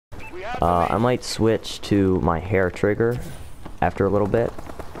I might switch to my hair trigger after a little bit,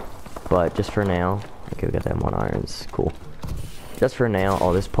 but just for now, okay, we got that one irons, cool. Just for now,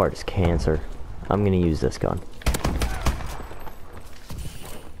 oh, this part is cancer. I'm gonna use this gun.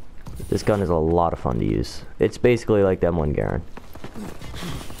 This gun is a lot of fun to use. It's basically like that one Garen,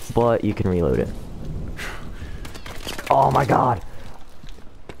 but you can reload it. Oh my god!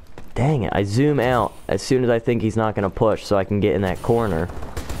 Dang it, I zoom out as soon as I think he's not gonna push so I can get in that corner.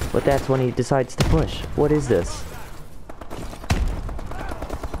 But that's when he decides to push. What is this?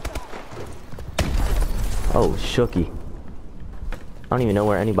 Oh, shooky. I don't even know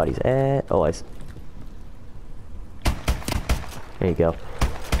where anybody's at. Oh, there you go.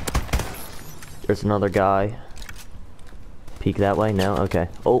 There's another guy. Peek that way? No? Okay.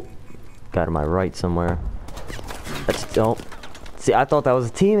 Oh, got to my right somewhere. Don't. See, I thought that was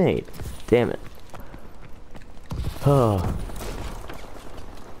a teammate. Damn it. Oh.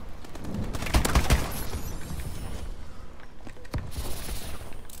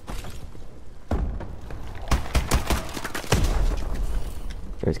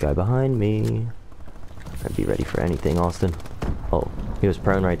 There's a guy behind me. I'd be ready for anything, Austin. Oh, he was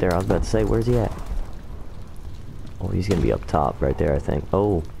prone right there. I was about to say, where's he at? Oh, he's gonna be up top right there, I think.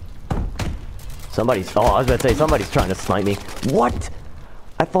 Oh. Oh, I was about to say, somebody's trying to snipe me. What?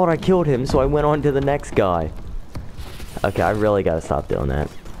 I thought I killed him, so I went on to the next guy. Okay, I really gotta stop doing that.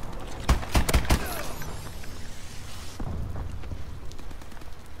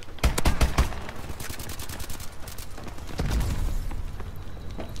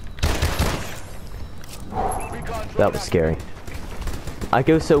 That was scary. I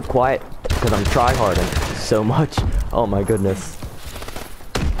go so quiet because I'm tryharding so much. Oh my goodness.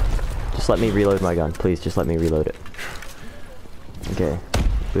 Just let me reload my gun. Please, just let me reload it. Okay.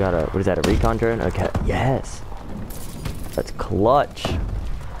 We got a, what is that, a recon drone? Okay. Yes. That's clutch.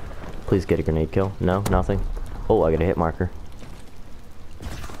 Please get a grenade kill. No, nothing. Oh, I got a hit marker.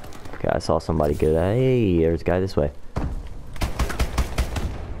 Okay, I saw somebody go that. Hey, there's a guy this way.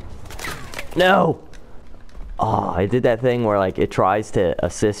 No! Oh, I did that thing where like it tries to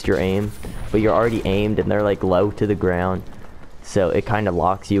assist your aim, but you're already aimed and they're like low to the ground. So it kind of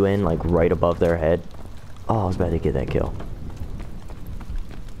locks you in like right above their head. Oh, I was about to get that kill.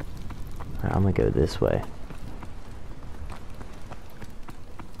 Alright, I'm gonna go this way.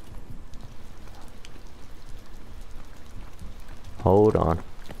 Hold on.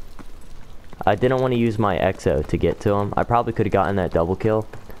 I didn't want to use my EXO to get to him. I probably could have gotten that double kill,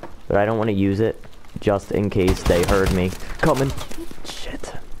 but I don't want to use it just in case they heard me coming.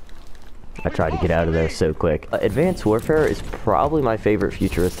 Shit. I tried to get out of there so quick. Advanced Warfare is probably my favorite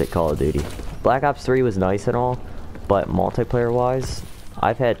futuristic Call of Duty. Black Ops 3 was nice and all, but multiplayer wise,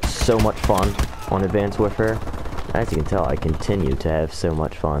 I've had so much fun on Advanced Warfare. As you can tell, I continue to have so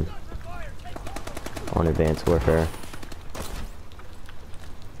much fun on Advanced Warfare.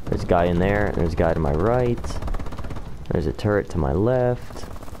 There's a guy in there, and there's a guy to my right. There's a turret to my left.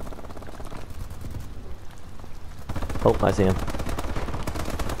 Oh, I see him.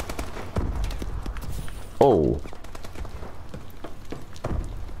 Oh.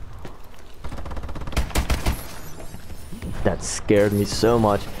 That scared me so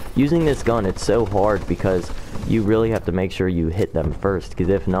much. Using this gun, it's so hard because you really have to make sure you hit them first, because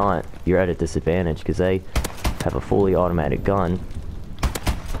if not, you're at a disadvantage because they have a fully automatic gun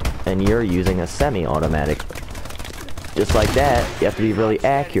and you're using a semi-automatic. Just like that, you have to be really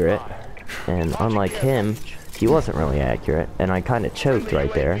accurate, and unlike him, he wasn't really accurate, and I kind of choked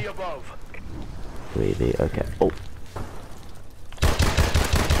right there. Okay. Oh.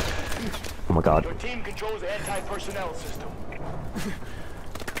 Oh my god.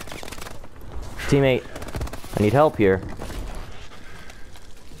 Teammate, I need help here.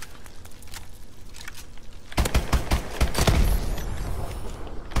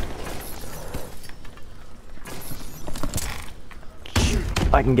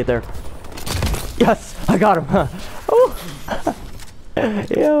 I can get there. Yes, I got him. Oh.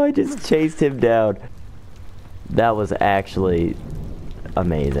 Yo, I just chased him down. That was actually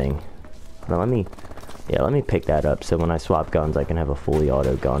amazing. Now, let me pick that up so when I swap guns, I can have a fully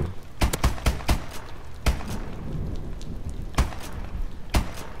auto gun.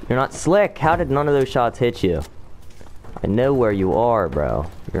 You're not slick. How did none of those shots hit you? I know where you are, bro.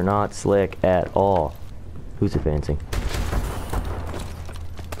 You're not slick at all. Who's advancing?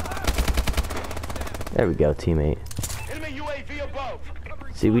 There we go, teammate.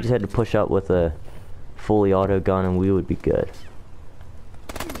 See, we just had to push up with a fully auto gun and we would be good.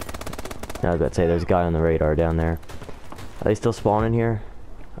 Now I was about to say, there's a guy on the radar down there. Are they still spawning here?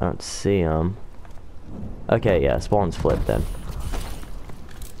 I don't see them. Okay, yeah, spawn's flipped then.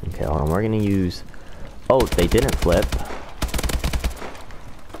 Okay. Okay, hold on. We're gonna use... Oh, they didn't flip.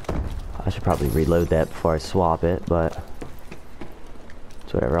 I should probably reload that before I swap it, but...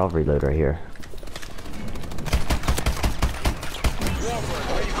 It's whatever. I'll reload right here.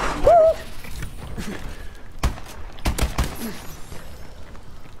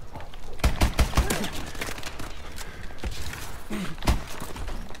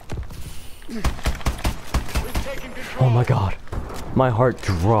 Oh my god. My heart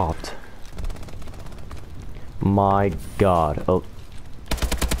dropped. My god. Oh.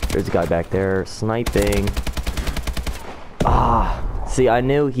 There's a guy back there sniping. Ah. See, I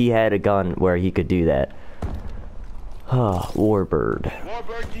knew he had a gun where he could do that. Warbird.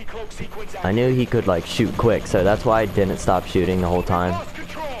 I knew he could like shoot quick, so that's why I didn't stop shooting the whole time.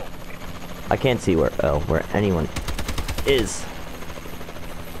 I can't see where anyone is.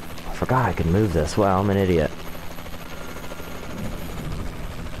 I forgot I could move this. Wow, I'm an idiot.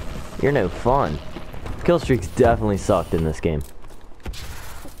 You're no fun. Kill streaks definitely sucked in this game.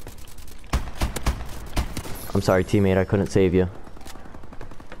 I'm sorry, teammate, I couldn't save you.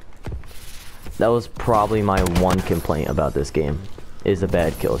 That was probably my one complaint about this game, is the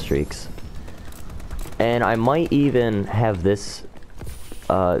bad kill streaks. And I might even have this,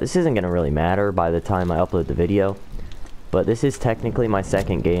 this isn't going to really matter by the time I upload the video, but this is technically my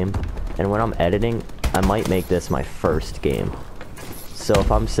second game, and when I'm editing, I might make this my first game. So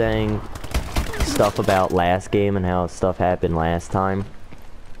if I'm saying stuff about last game and how stuff happened last time,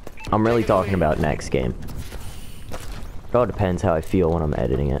 I'm really talking about next game. It all depends how I feel when I'm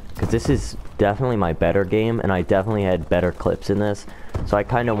editing it, because this is definitely my better game, and I definitely had better clips in this, so I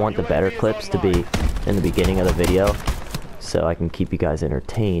kind of want the better clips to be in the beginning of the video, so I can keep you guys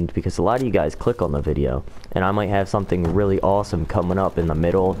entertained, because a lot of you guys click on the video, and I might have something really awesome coming up in the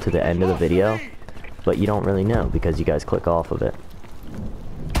middle to the end of the video, but you don't really know, because you guys click off of it.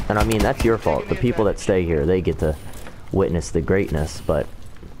 And I mean, that's your fault. The people that stay here, they get to witness the greatness, but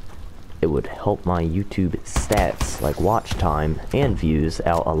it would help my YouTube stats, like watch time and views,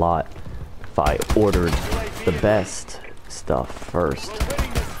 out a lot if I ordered the best stuff first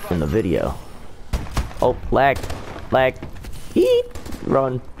in the video. Oh, lag, eat,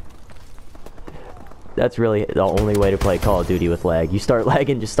 run. That's really the only way to play Call of Duty with lag. You start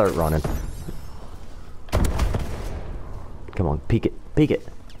lagging, just start running. Come on, peek it, peek it,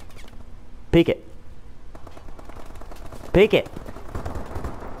 peek it, peek it.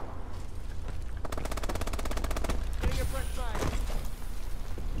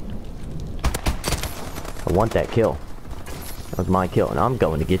 I want that kill. That was my kill, and I'm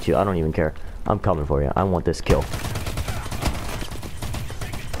going to get you. I don't even care. I'm coming for you. I want this kill.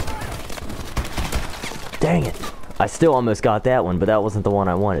 Dang it. I still almost got that one, but that wasn't the one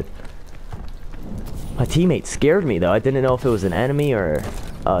I wanted. My teammate scared me, though. I didn't know if it was an enemy or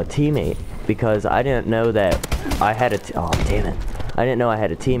a teammate, because I didn't know that I had a... Oh, damn it. I didn't know I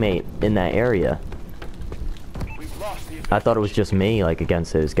had a teammate in that area. I thought it was just me, like,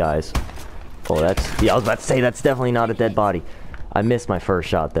 against those guys. Oh, that's... Yeah, I was about to say, that's definitely not a dead body. I missed my first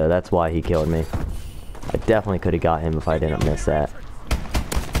shot, though. That's why he killed me. I definitely could have got him if I didn't miss that.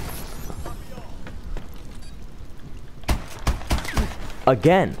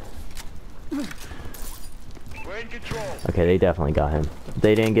 Again! Okay, they definitely got him. If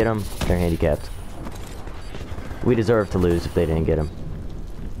they didn't get him, they're handicapped. We deserve to lose if they didn't get him.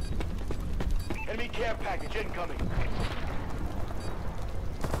 Enemy care package incoming.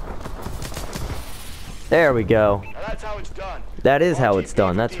 There we go. Now that's how it's done. That is how it's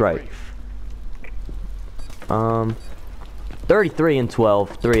done, that's right. 33 and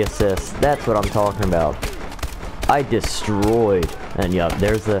 12, 3 assists. That's what I'm talking about. I destroyed. And yeah,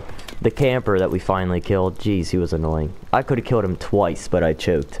 there's the camper that we finally killed. Jeez, he was annoying. I could have killed him twice, but I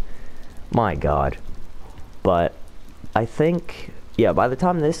choked. My god. But I think, yeah, by the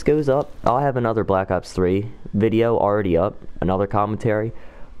time this goes up, I'll have another Black Ops 3 video already up, another commentary.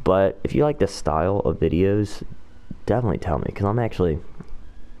 But if you like this style of videos, definitely tell me, because I'm actually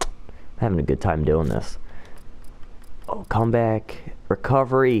having a good time doing this. Oh, comeback,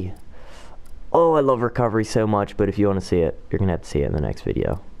 recovery. Oh, I love recovery so much, but if you want to see it, you're going to have to see it in the next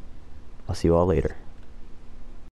video. I'll see you all later.